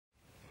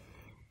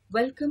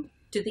Welcome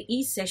to the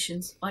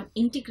e-sessions on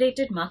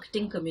Integrated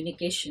Marketing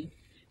Communication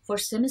for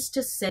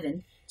Semester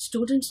 7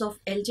 students of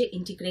LJ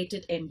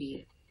Integrated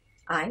MBA.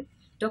 I,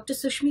 Dr.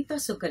 Susmita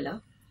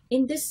Suggala,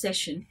 in this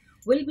session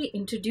will be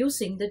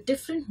introducing the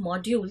different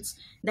modules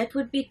that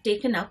would be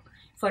taken up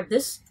for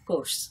this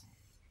course.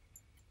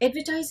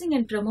 Advertising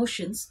and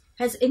promotions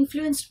has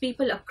influenced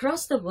people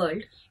across the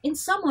world in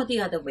some or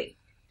the other way.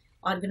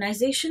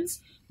 Organizations,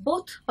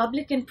 both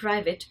public and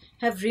private,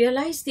 have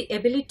realized the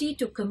ability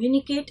to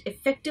communicate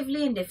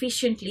effectively and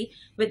efficiently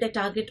with their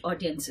target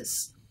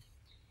audiences.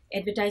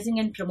 Advertising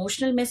and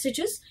promotional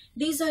messages,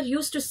 these are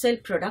used to sell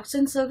products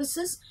and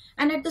services,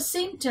 and at the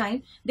same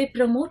time, they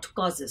promote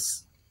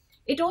causes.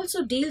 It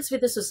also deals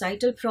with the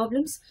societal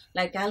problems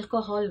like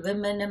alcohol,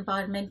 women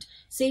empowerment,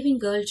 saving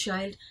girl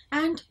child,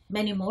 and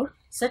many more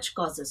such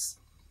causes.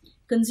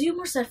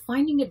 Consumers are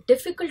finding it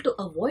difficult to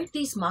avoid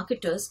these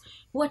marketers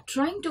who are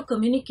trying to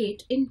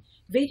communicate in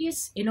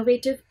various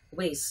innovative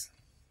ways.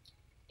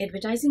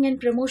 Advertising and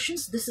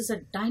promotions, this is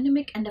a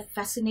dynamic and a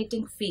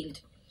fascinating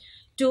field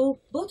to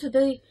both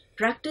the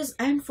practice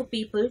and for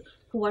people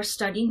who are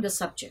studying the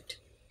subject.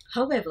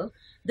 However,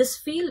 this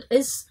field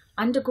is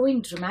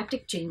undergoing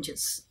dramatic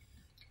changes.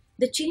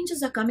 The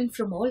changes are coming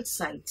from all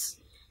sides.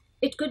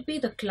 It could be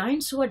the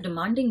clients who are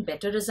demanding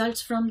better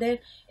results from their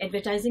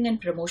advertising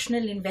and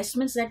promotional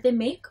investments that they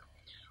make,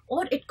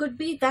 or it could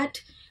be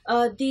that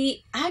the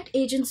ad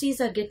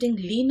agencies are getting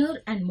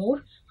leaner and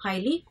more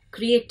highly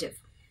creative.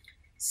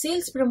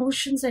 Sales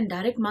promotions and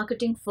direct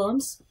marketing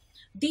firms,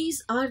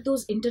 these are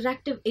those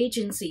interactive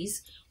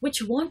agencies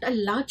which want a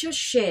larger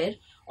share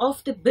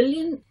of the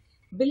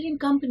billion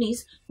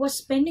companies who are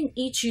spending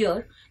each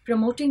year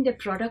promoting their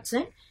products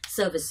and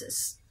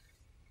services.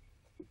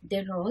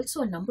 There are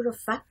also a number of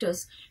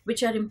factors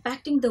which are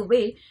impacting the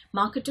way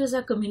marketers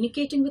are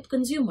communicating with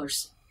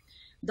consumers.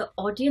 The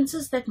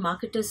audiences that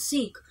marketers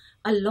seek,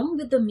 along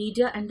with the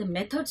media and the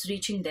methods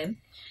reaching them,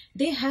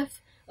 they have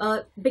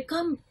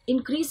become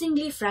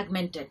increasingly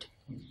fragmented.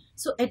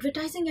 So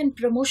advertising and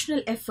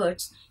promotional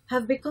efforts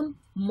have become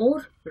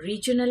more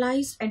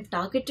regionalized and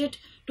targeted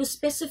to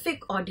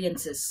specific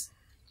audiences.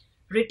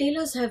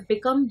 Retailers have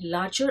become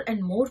larger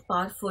and more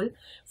powerful,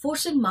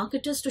 forcing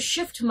marketers to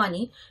shift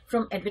money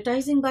from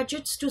advertising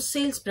budgets to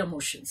sales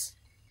promotions.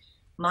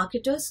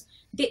 Marketers,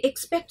 they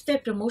expect their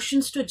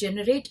promotions to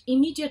generate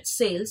immediate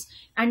sales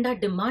and are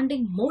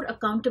demanding more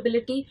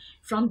accountability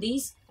from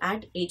these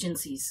ad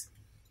agencies.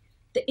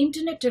 The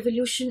internet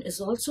revolution is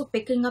also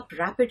picking up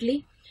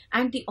rapidly,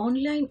 and the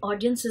online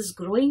audience is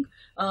growing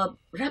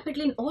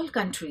rapidly in all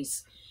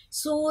countries.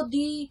 So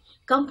the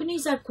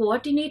companies are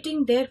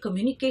coordinating their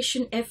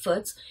communication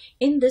efforts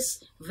in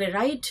this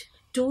varied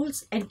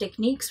tools and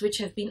techniques which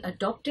have been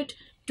adopted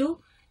to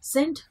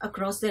send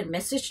across their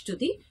message to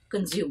the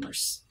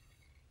consumers.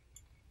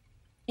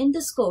 In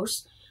this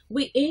course,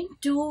 we aim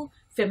to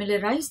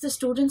familiarize the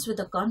students with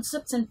the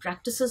concepts and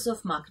practices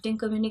of marketing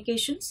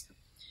communications,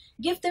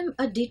 give them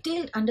a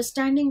detailed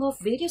understanding of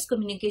various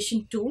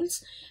communication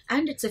tools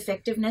and its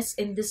effectiveness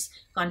in this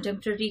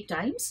contemporary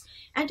times,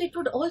 and it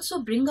would also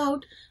bring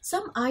out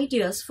some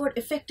ideas for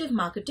effective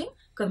marketing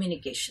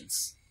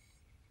communications.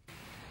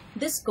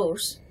 This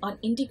course on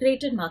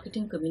integrated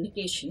marketing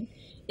communication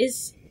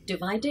is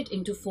divided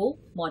into 4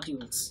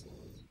 modules.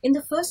 In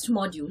the first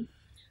module,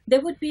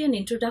 there would be an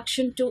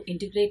introduction to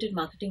integrated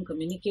marketing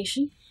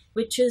communication,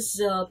 which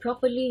is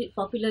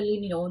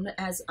popularly known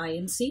as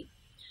IMC.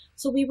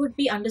 So we would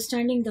be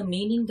understanding the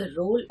meaning, the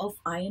role of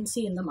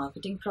IMC in the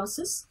marketing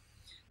process.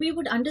 We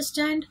would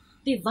understand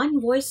the one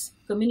voice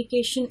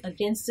communication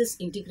against this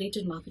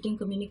integrated marketing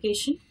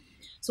communication.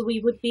 So we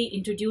would be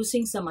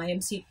introducing some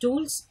IMC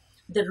tools,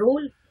 the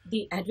role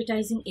the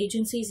advertising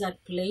agencies are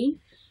playing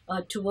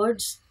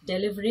towards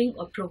delivering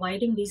or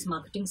providing these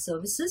marketing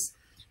services.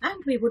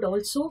 And we would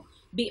also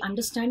be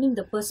understanding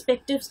the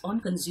perspectives on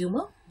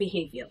consumer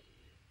behavior.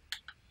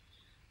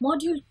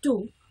 Module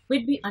 2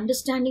 would be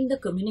understanding the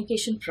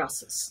communication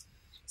process.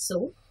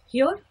 So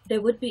here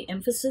there would be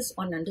emphasis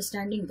on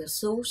understanding the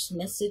source,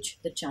 message,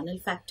 the channel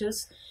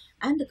factors,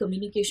 and the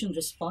communication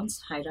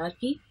response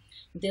hierarchy,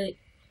 the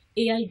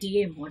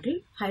AIDA model,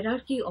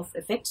 hierarchy of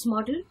effects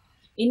model,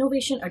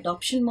 innovation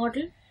adoption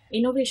model,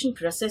 innovation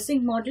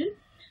processing model,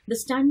 the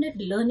standard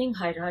learning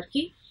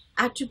hierarchy,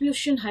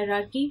 attribution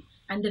hierarchy,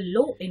 and the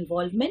low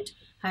involvement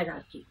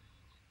hierarchy.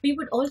 We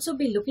would also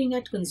be looking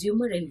at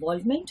consumer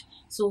involvement.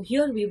 So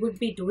here we would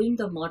be doing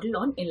the model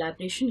on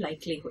elaboration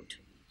likelihood.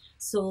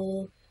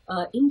 So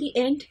in the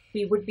end,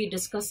 we would be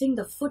discussing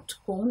the foot,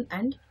 cone,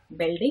 and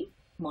building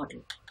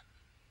model.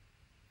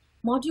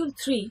 Module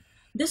 3,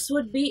 this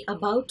would be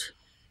about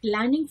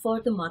planning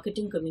for the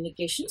marketing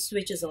communications,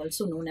 which is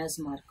also known as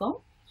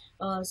MarCom.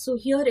 So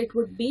here it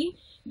would be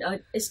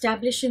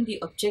establishing the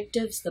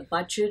objectives, the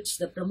budgets,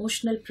 the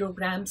promotional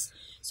programs.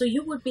 So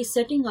you would be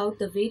setting out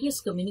the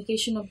various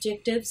communication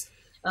objectives.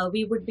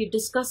 We would be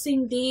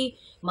discussing the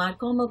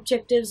MarCom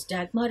objectives,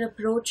 Dagmar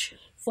approach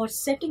for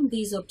setting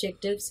these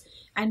objectives.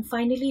 And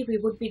finally, we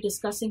would be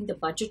discussing the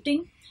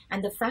budgeting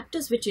and the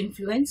factors which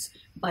influence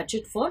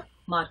budget for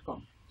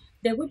MarCom.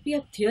 There would be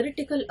a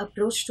theoretical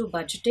approach to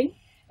budgeting,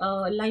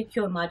 like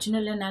your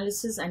marginal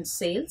analysis and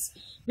sales.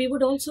 We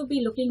would also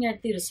be looking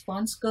at the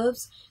response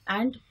curves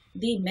and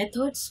the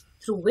methods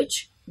through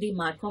which the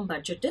Marcom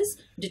budget is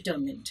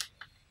determined.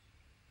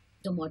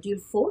 The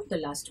module 4, the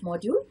last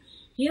module,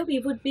 here we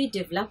would be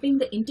developing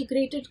the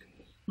integrated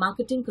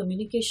marketing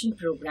communication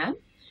program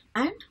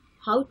and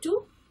how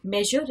to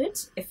measure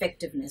its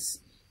effectiveness.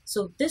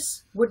 So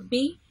this would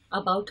be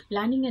about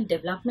planning and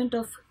development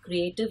of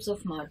creatives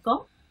of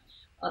Marcom,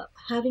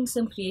 having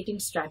some creating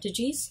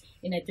strategies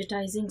in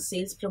advertising,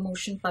 sales,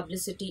 promotion,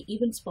 publicity,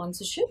 even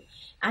sponsorship,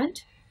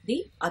 and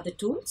the other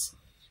tools.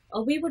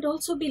 We would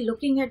also be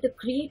looking at the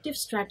creative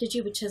strategy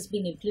which has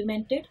been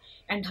implemented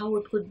and how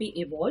it could be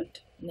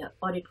evolved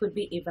or it could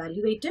be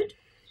evaluated,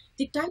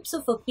 the types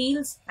of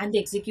appeals and the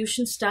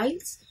execution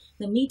styles,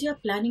 the media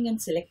planning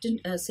and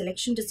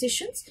selection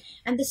decisions,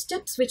 and the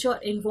steps which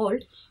are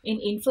involved in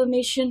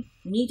information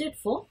needed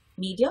for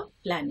media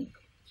planning.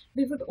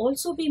 We would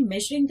also be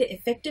measuring the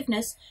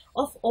effectiveness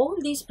of all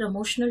these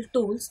promotional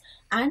tools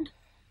and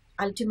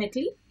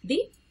ultimately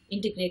the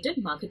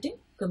integrated marketing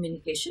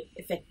communication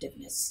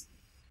effectiveness.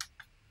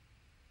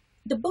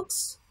 The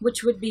books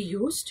which would be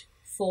used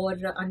for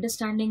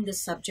understanding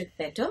this subject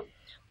better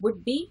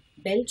would be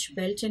Belch,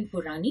 and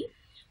Purani.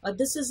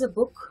 This is a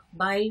book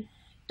by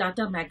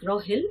Tata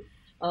McGraw-Hill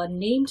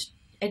named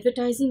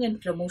Advertising and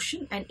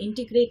Promotion and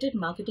Integrated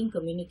Marketing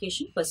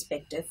Communication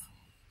Perspective.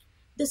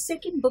 The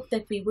second book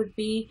that we would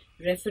be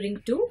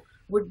referring to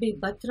would be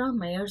Batra,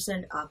 Myers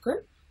and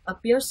Acker, a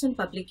Pearson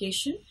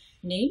publication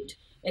named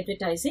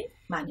Advertising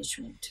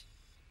Management.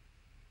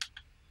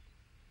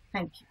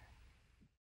 Thank you.